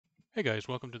Hey guys,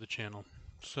 welcome to the channel.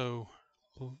 So,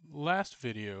 last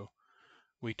video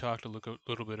we talked a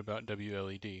little bit about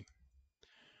WLED.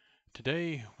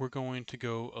 Today we're going to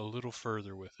go a little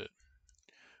further with it.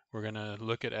 We're going to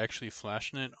look at actually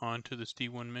flashing it onto this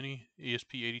D1 Mini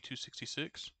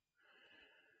ESP8266,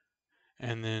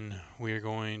 and then we are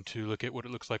going to look at what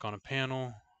it looks like on a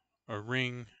panel, a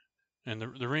ring, and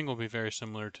the ring will be very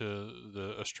similar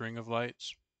to a string of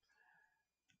lights.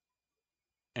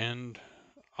 And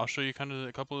I'll show you kind of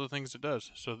a couple of the things it does.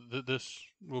 So this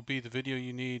will be the video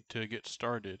you need to get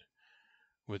started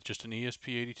with just an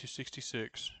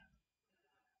ESP8266,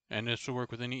 and this will work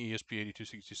with any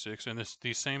ESP8266, and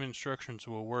these same instructions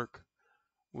will work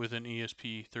with an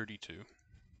ESP32.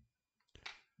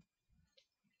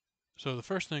 So the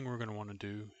first thing we're going to want to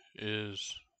do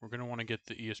is we're going to want to get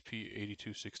the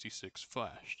ESP8266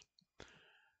 flashed.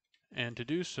 And to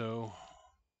do so,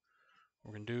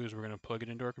 what we're going to do is we're going to plug it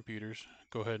into our computers,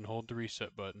 go ahead and hold the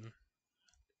reset button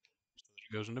so that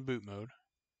it goes into boot mode.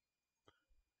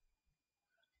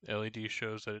 The LED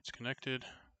shows that it's connected.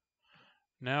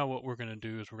 Now what we're going to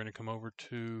do is we're going to come over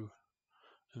to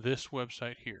this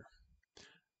website here.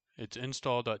 It's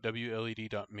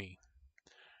install.wled.me,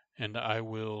 and I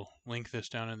will link this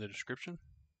down in the description.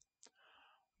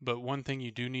 But one thing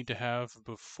you do need to have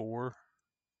before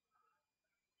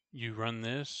you run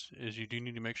this is you do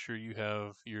need to make sure you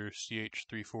have your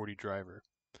CH340 driver.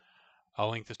 I'll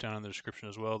link this down in the description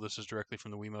as well. This is directly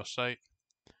from the Wemos site.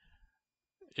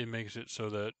 It makes it so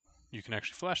that you can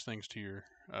actually flash things to your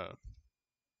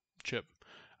chip.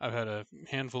 I've had a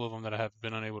handful of them that I have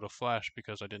been unable to flash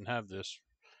because I didn't have this.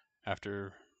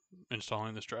 After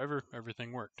installing this driver,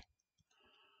 everything worked.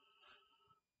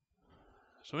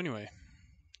 So anyway,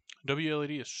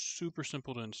 WLED is super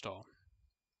simple to install.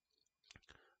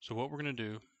 So what we're going to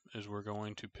do is we're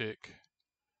going to pick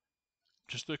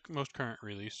just the most current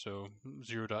release, so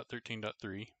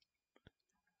 0.13.3,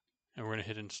 and we're going to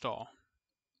hit install.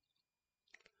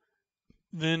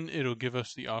 Then it'll give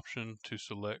us the option to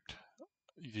select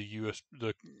the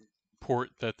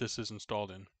port that this is installed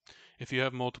in. If you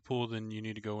have multiple, then you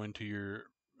need to go into your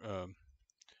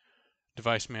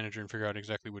device manager and figure out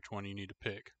exactly which one you need to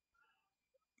pick.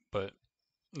 But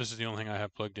this is the only thing I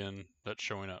have plugged in that's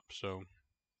showing up, so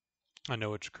I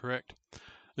know it's correct.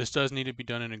 This does need to be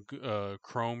done in a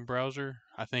Chrome browser.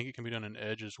 I think it can be done in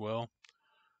Edge as well.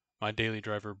 My daily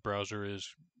driver browser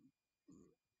is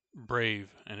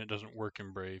Brave, and it doesn't work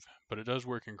in Brave, but it does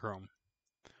work in Chrome.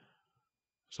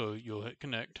 So you'll hit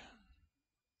connect.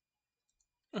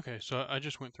 Okay, so I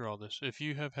just went through all this. If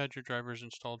you have had your drivers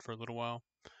installed for a little while,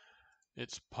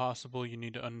 it's possible you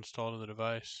need to uninstall the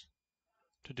device.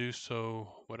 To do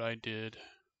so, what I did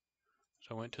is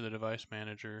I went to the device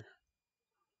manager,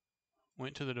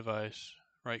 went to the device,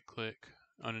 right click,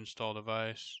 uninstall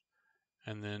device,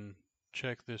 and then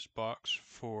check this box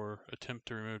for attempt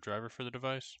to remove driver for the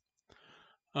device.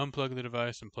 Unplug the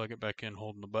device and plug it back in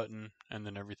holding the button, and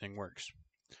then everything works.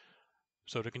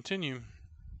 So to continue,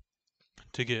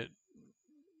 to get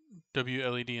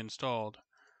WLED installed,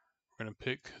 we're going to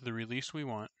pick the release we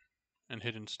want and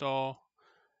hit install,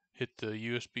 hit the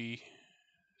USB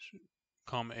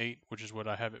COM8, which is what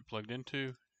I have it plugged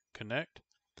into, connect.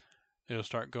 It'll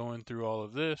start going through all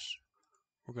of this.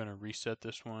 We're going to reset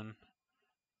this one.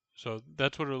 So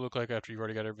that's what it'll look like after you've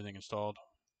already got everything installed.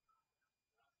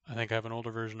 I think I have an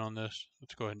older version on this.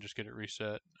 Let's go ahead and just get it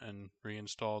reset and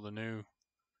reinstall the new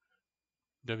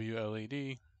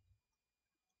WLED.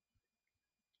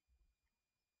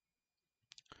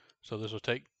 So this will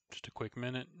take just a quick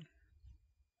minute.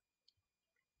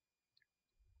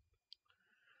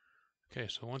 Okay,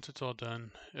 so once it's all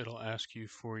done, it'll ask you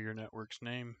for your network's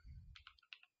name.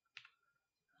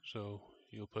 So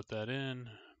you'll put that in,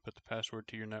 put the password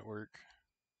to your network,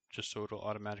 just so it'll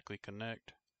automatically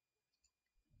connect.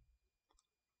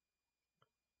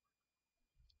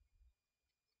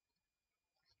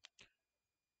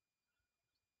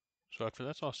 So after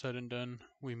that's all said and done,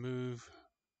 we move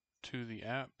to the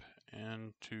app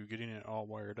and to getting it all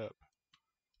wired up.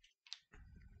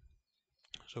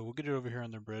 So we'll get it over here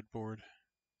on the breadboard.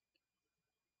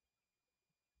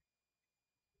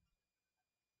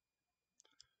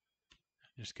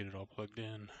 Just get it all plugged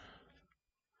in.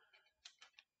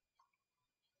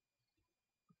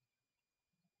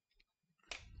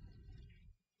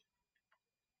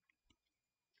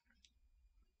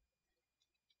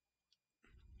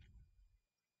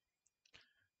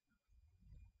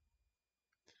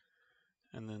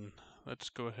 And then let's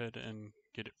go ahead and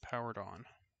get it powered on.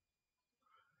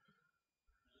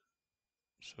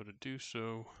 So to do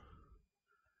so,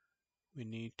 we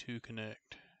need to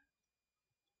connect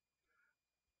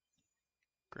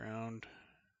ground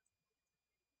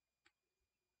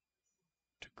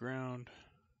to ground,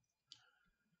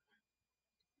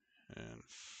 and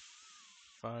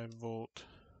 5 volt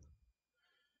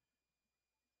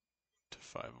to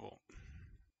 5 volt.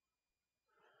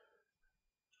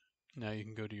 Now you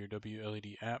can go to your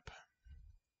WLED app.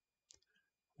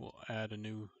 We'll add a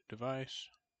new device.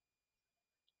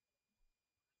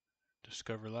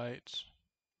 Discover lights.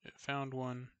 It found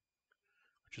one,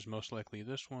 which is most likely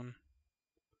this one.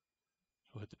 So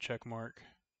we'll hit the check mark.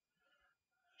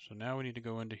 So now we need to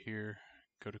go into here,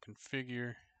 go to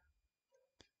configure,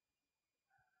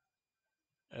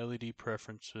 LED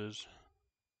preferences,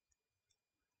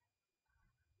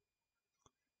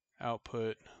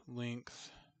 output,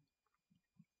 length.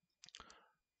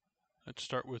 Let's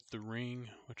start with the ring,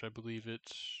 which I believe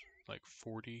it's like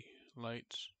 40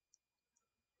 lights.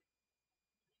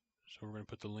 So we're going to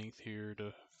put the length here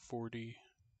to 40.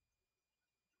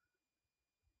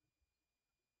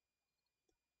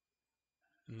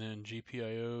 And then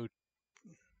GPIO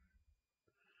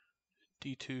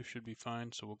D2 should be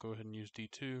fine, so we'll go ahead and use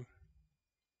D2.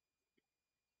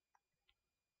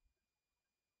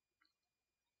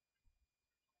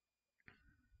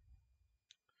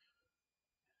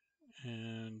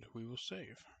 And we will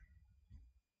save.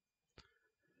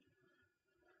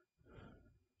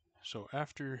 So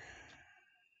after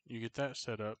you get that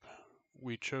set up,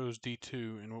 we chose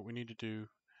D2, and what we need to do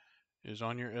is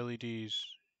on your LEDs,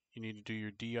 you need to do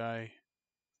your DI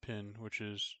pin, which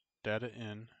is data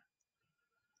in.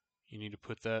 You need to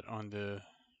put that on the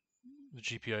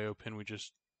GPIO pin we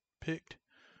just picked,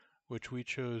 which we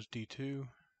chose D2.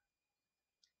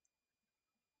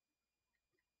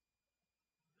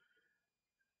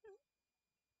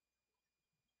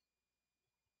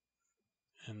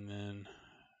 And then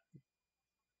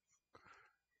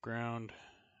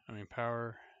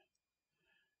power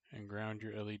and ground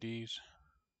your LEDs.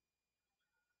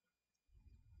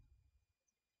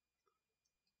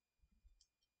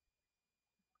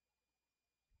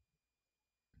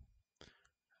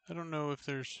 I don't know if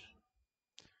there's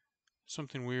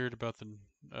something weird about the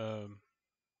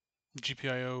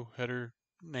GPIO header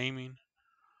naming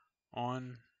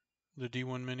on the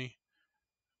D1 Mini,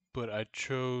 but I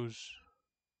chose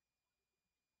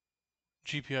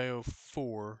GPIO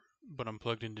 4, but I'm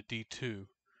plugged into D2.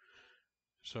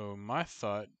 So my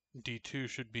thought, D2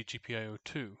 should be GPIO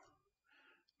 2,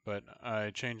 but I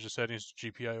changed the settings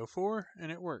to GPIO 4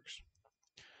 and it works.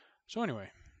 So anyway,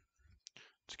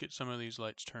 let's get some of these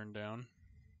lights turned down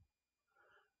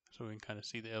so we can kind of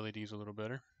see the LEDs a little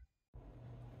better.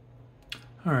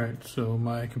 Alright, so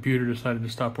my computer decided to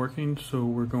stop working, so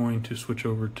we're going to switch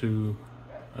over to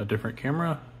a different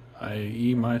camera,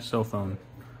 i.e. my cell phone.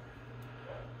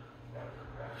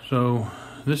 So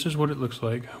this is what it looks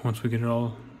like once we get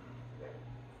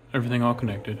everything all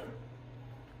connected.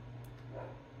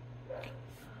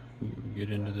 We get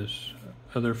into this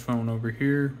other phone over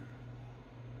here.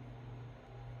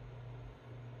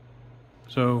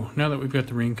 So now that we've got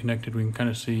the ring connected, we can kind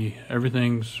of see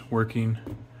everything's working.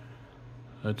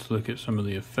 Let's look at some of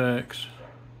the effects.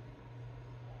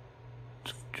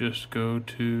 Let's just go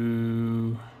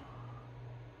to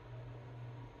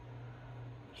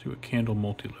see what candle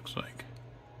multi looks like.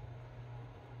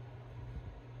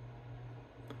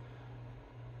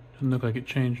 Doesn't look like it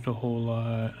changed a whole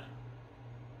lot.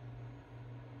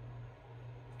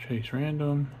 Chase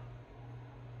random.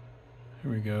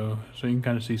 There we go. So you can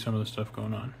kind of see some of the stuff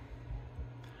going on.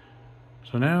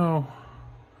 So now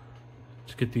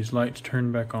let's get these lights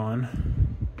turned back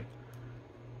on.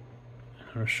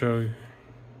 I'll show you.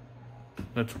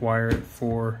 Let's wire it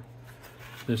for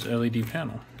this LED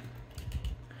panel.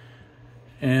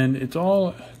 And it's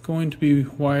all going to be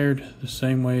wired the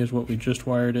same way as what we just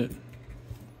wired it.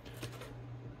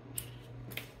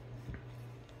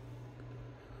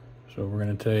 So we're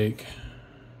going to take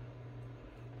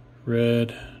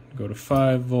red, go to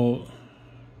 5 volt,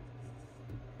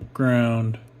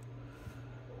 ground,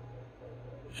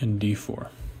 and D4.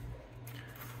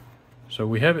 So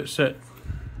we have it set,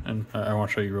 and I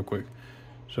want to show you real quick.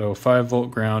 So 5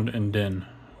 volt ground and DIN,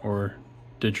 or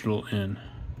digital in.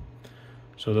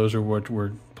 So those are what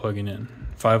we're plugging in.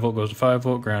 5 volt goes to 5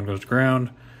 volt, ground goes to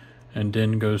ground, and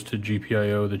DIN goes to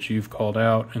GPIO that you've called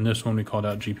out, and this one we called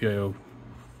out GPIO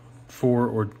 4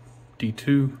 or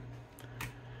D2.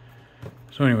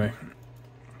 So anyway,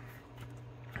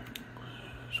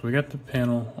 so we got the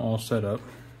panel all set up,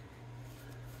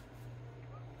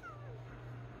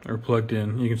 or plugged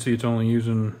in. You can see it's only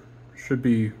using, should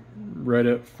be right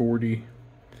at 40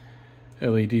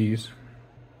 LEDs.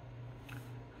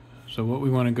 So what we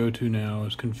want to go to now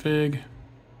is config,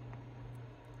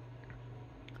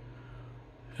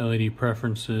 LED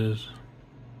preferences.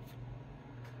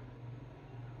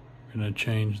 We're going to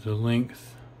change the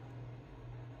length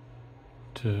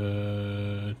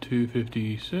to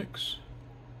 256.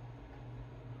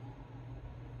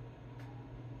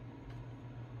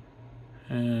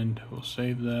 And we'll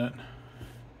save that.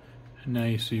 And now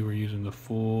you see we're using the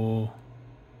full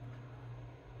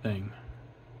thing.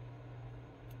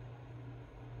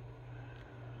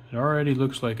 It already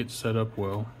looks like it's set up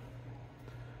well.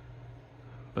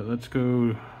 But let's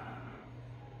go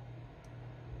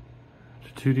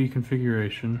to 2D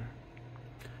configuration.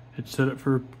 It's set up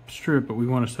for strip, but we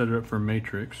want to set it up for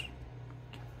matrix.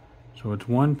 So it's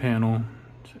one panel,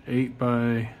 it's 8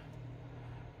 by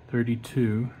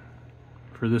 32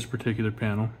 for this particular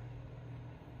panel.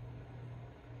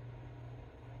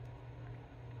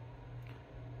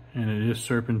 And it is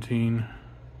serpentine.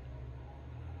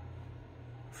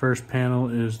 First panel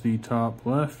is the top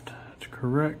left, that's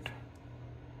correct.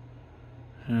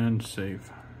 And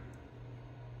save.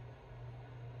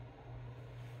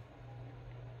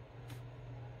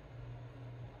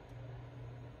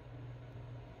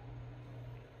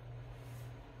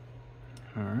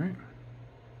 All right.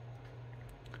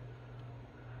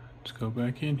 Let's go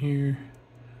back in here.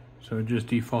 So it just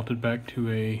defaulted back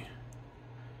to a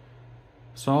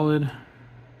solid.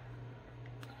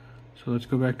 So let's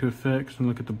go back to effects and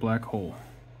look at the black hole.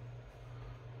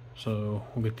 So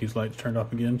we'll get these lights turned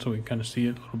off again so we can kind of see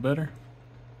it a little better.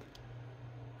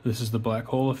 This is the black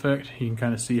hole effect. You can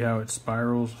kind of see how it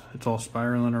spirals. It's all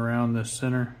spiraling around this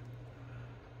center.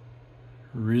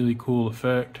 Really cool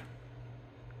effect.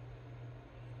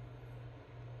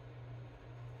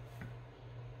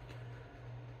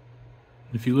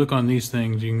 If you look on these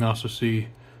things, you can also see,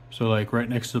 so like right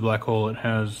next to the black hole, it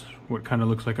has what kind of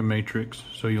looks like a matrix.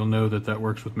 So you'll know that that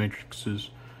works with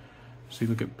matrices. See,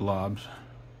 look at blobs.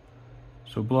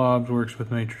 So blobs works with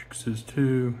matrices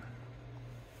too.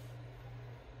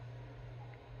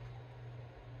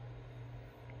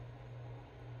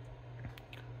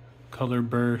 Color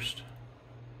burst.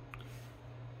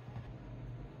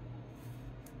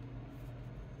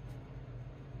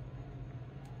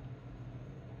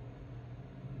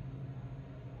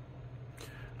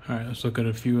 All right, let's look at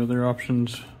a few other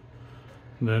options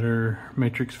that are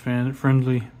matrix fan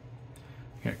friendly.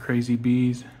 You got crazy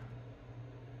bees.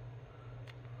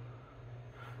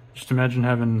 Just imagine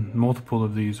having multiple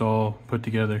of these all put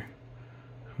together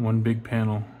in one big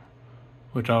panel,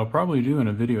 which I'll probably do in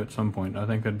a video at some point. I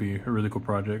think that'd be a really cool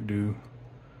project. Do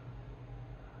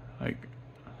like,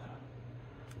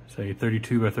 say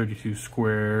 32 by 32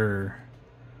 square, or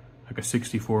like a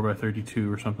 64 by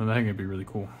 32 or something. I think it'd be really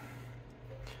cool.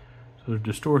 So there's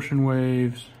distortion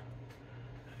waves.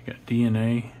 You got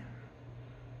DNA.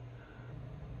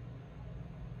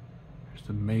 There's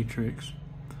the matrix.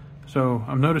 So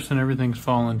I'm noticing everything's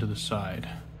falling to the side.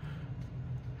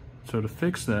 So to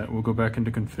fix that, we'll go back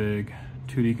into config,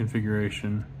 2D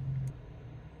configuration.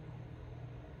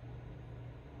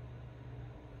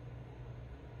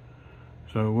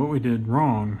 So what we did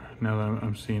wrong, now that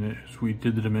I'm seeing it, is we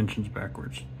did the dimensions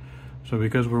backwards. So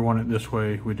because we want it this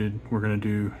way, we're gonna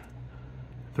do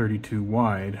 32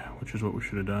 wide, which is what we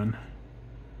should have done,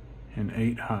 and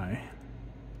 8 high.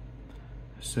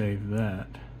 Save that.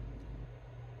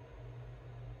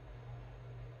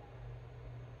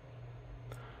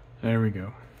 There we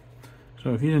go.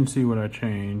 So if you didn't see what I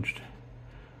changed,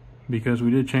 because we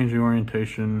did change the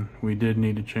orientation, we did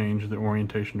need to change the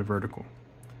orientation to vertical.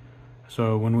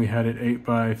 So when we had it 8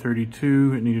 by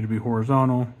 32, it needed to be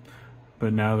horizontal,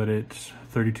 but now that it's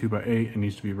 32 by 8, it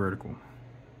needs to be vertical.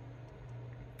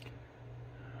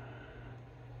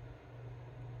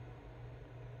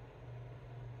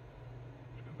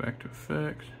 Go back to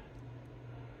effects.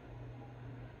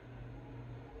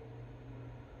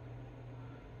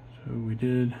 So we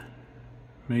did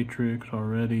matrix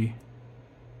already.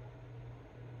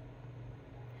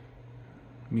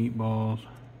 Meatballs.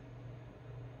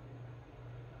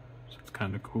 So it's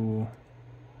kind of cool.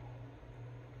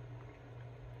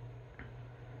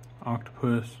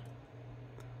 Octopus.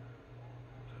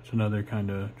 So it's another kind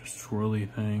of just swirly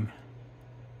thing.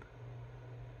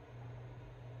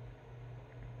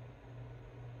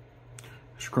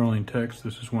 Scrolling text,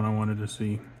 this is one I wanted to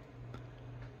see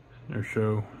or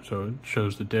show. So it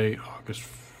shows the date, August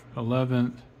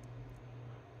 11th,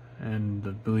 and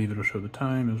I believe it'll show the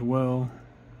time as well,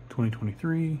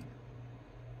 2023.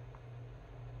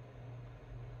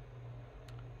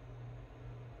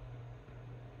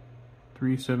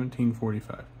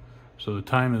 (3:17:45). So the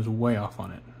time is way off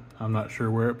on it. I'm not sure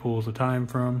where it pulls the time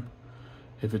from,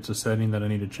 if it's a setting that I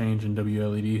need to change in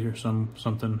WLED or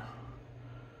something.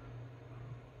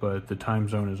 but the time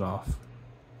zone is off.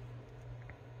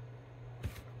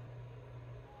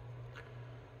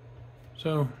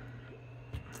 So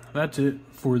that's it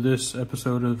for this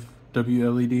episode of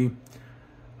WLED.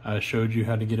 I showed you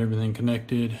how to get everything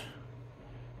connected.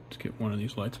 Let's get one of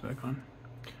these lights back on.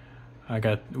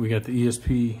 We got the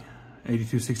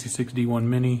ESP8266D1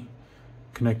 Mini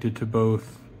connected to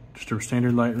both just a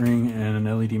standard light ring and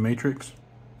an LED matrix.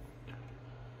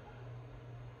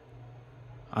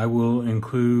 I will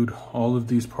include all of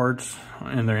these parts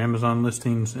and their Amazon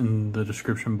listings in the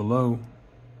description below.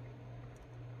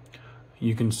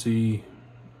 You can see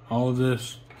all of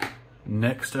this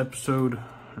next episode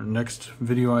or next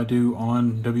video I do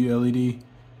on WLED.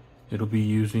 It'll be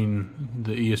using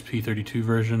the ESP32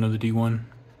 version of the D1,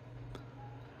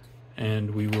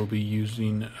 and we will be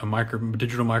using a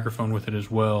digital microphone with it as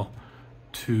well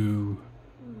to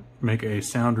make a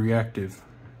sound reactive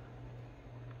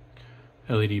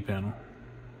LED panel.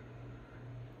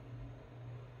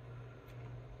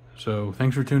 So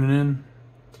thanks for tuning in.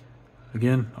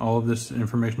 Again, all of this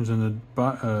information is in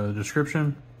the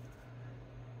description.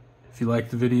 If you like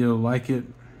the video, like it.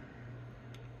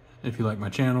 If you like my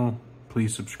channel,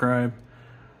 please subscribe.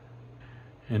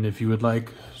 And if you would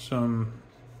like some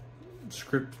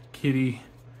Script Kitty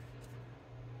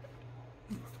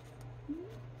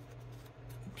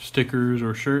stickers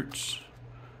or shirts,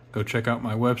 go check out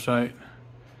my website,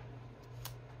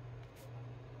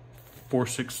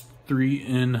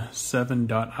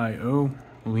 463n7.io.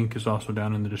 Link is also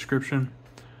down in the description.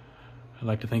 I'd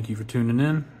like to thank you for tuning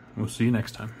in. We'll see you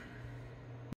next time.